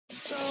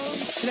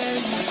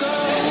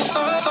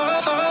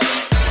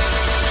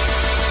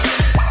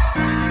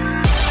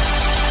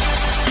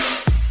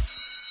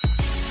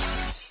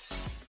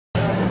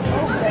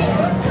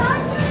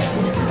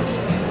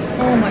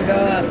Oh my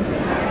god.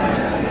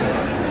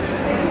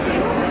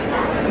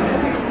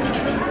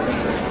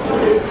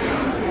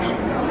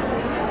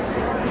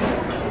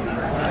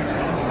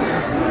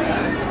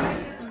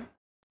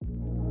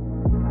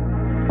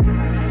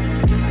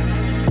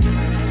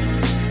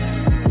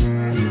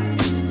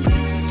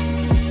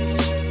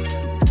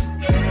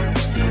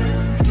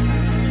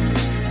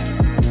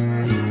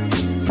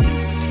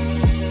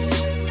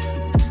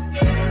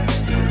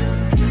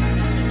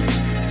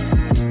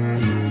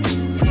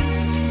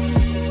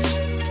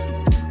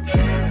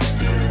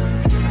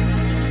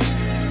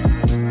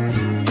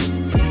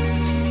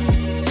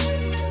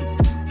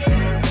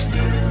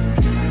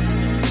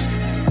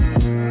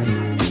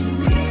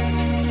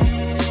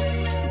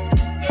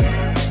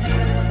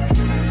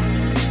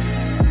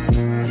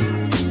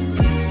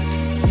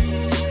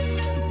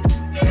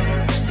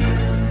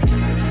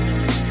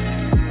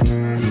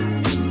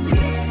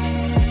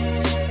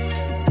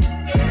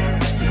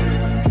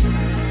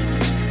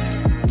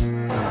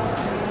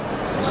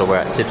 So we're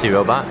at Tipsy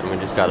Robot and we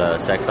just got a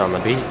sex on the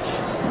beach.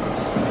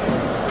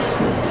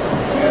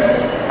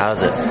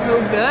 How's it? So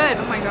good.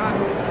 Oh my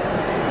god.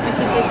 I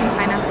keep tasting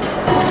pineapple.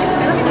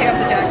 Okay, let me take off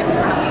the jackets.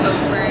 We're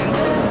both wearing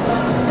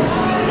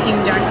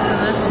jean jackets in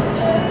this.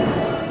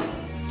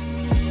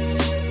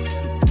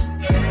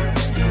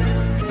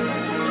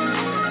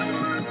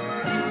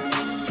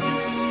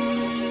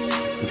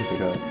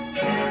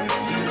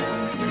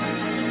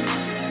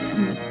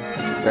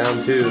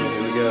 Round 2,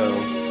 here we go.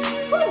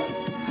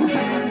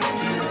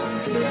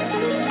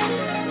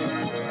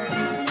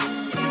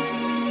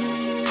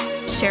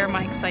 Share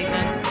my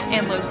excitement,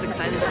 and Logan's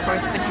excited of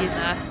course, but he's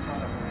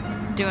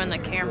doing the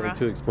camera.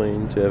 To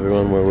explain to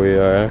everyone where we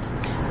are.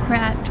 We're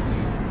at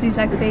the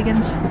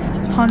Bagans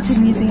Haunted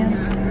Museum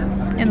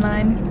in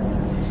line,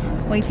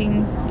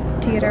 waiting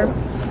to get our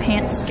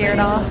pants scared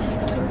off,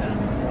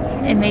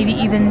 and maybe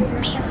even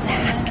pants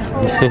sacked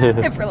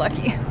if we're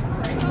lucky.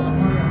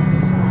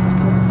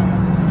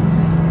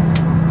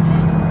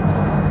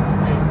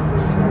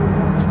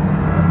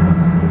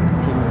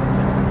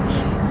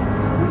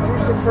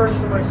 First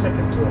and my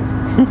second tour.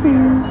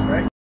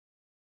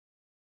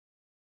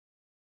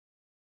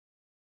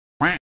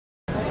 Right?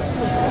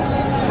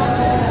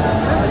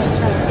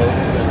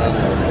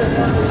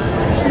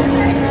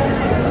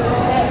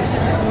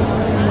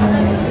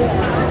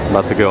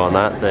 About to go on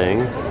that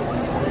thing.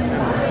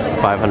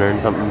 500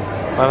 and something,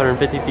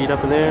 550 feet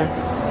up in there.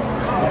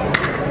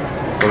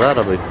 So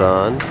that'll be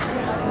fun.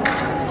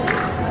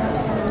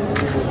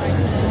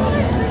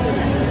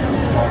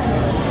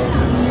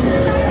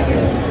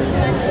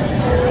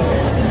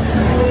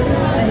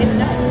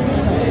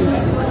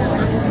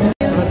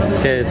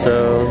 Okay,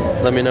 so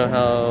let me know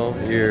how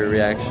your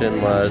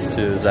reaction was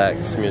to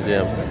Zach's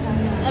museum.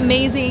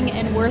 Amazing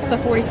and worth the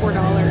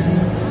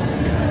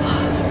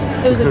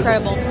 $44. It was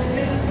incredible.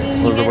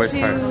 What was the worst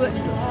part?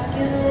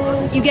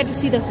 You get to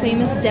see the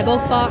famous devil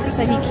fox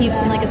that he keeps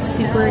in like a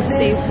super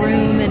safe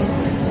room, and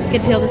you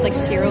get to see all this like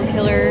serial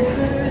killer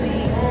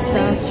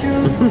stuff.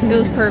 It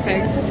was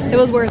perfect. It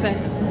was worth it.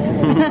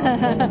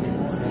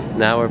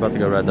 Now we're about to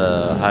go ride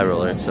the high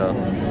roller, so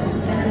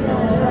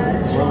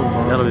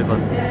that'll be fun.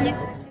 Yeah.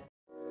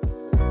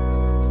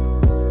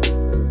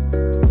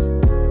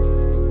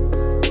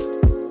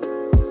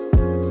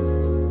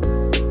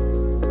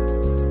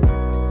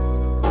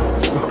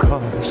 Oh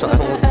gosh, I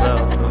almost fell.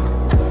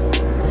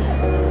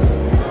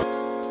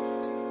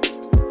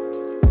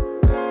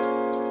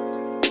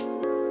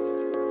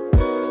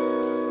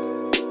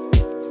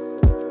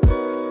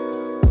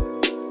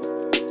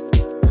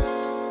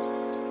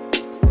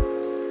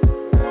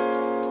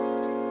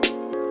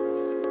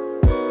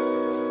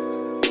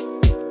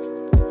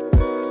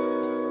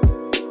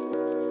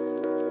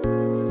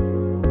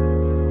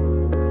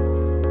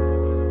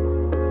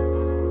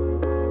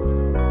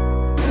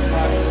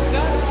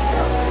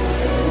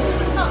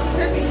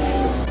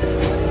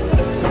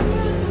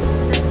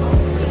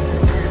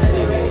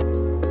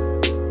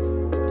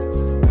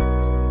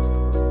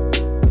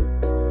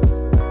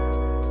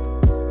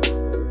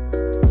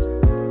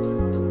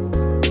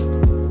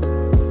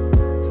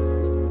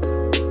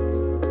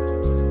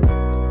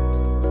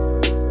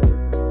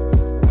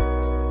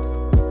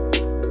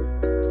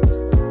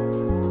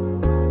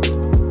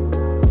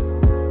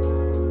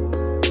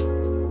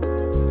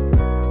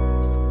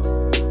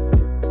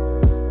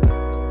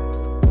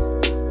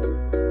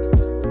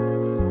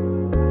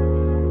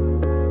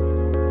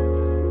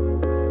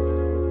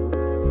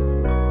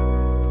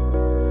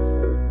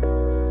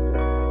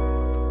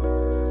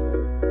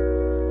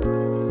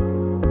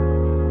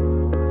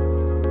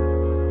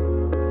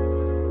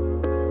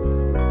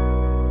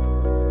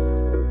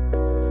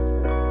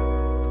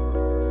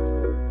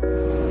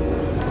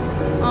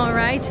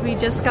 We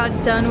just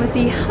got done with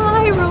the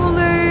high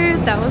roller.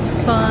 That was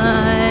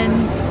fun.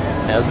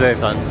 Yeah, it was very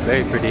fun.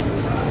 Very pretty.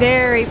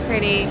 Very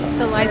pretty.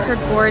 The lights were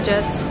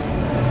gorgeous.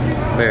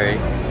 Very.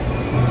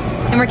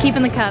 And we're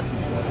keeping the cup.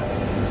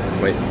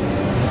 Wait.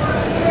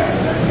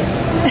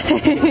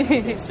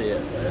 See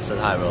it? It says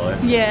high roller.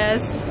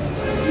 Yes.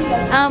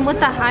 With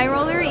the high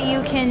roller,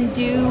 you can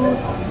do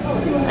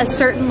a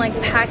certain like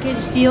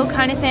package deal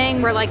kind of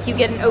thing where like you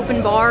get an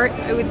open bar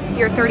with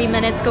your 30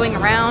 minutes going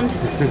around.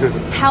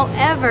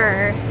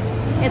 However,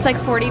 it's like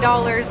 $40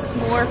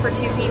 more for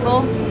 2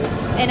 people,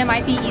 and it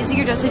might be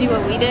easier just to do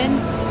what we did.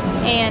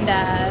 And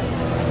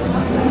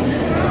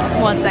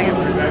 1 second.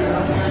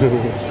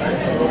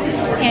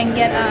 And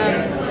get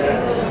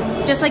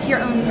just like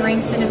your own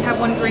drinks and just have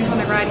 1 drink on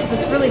the ride, because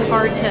it's really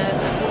hard to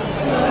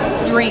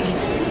drink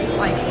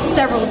like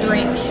several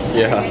drinks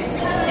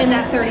in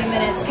that 30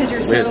 minutes because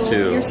you're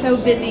so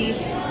busy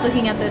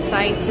looking at the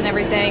sights and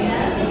everything.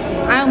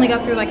 I only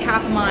got through like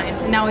half of mine,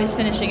 and now he's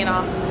finishing it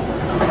off.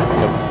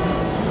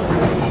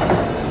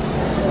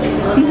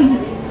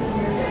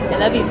 I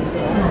love you.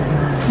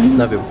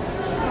 Love you.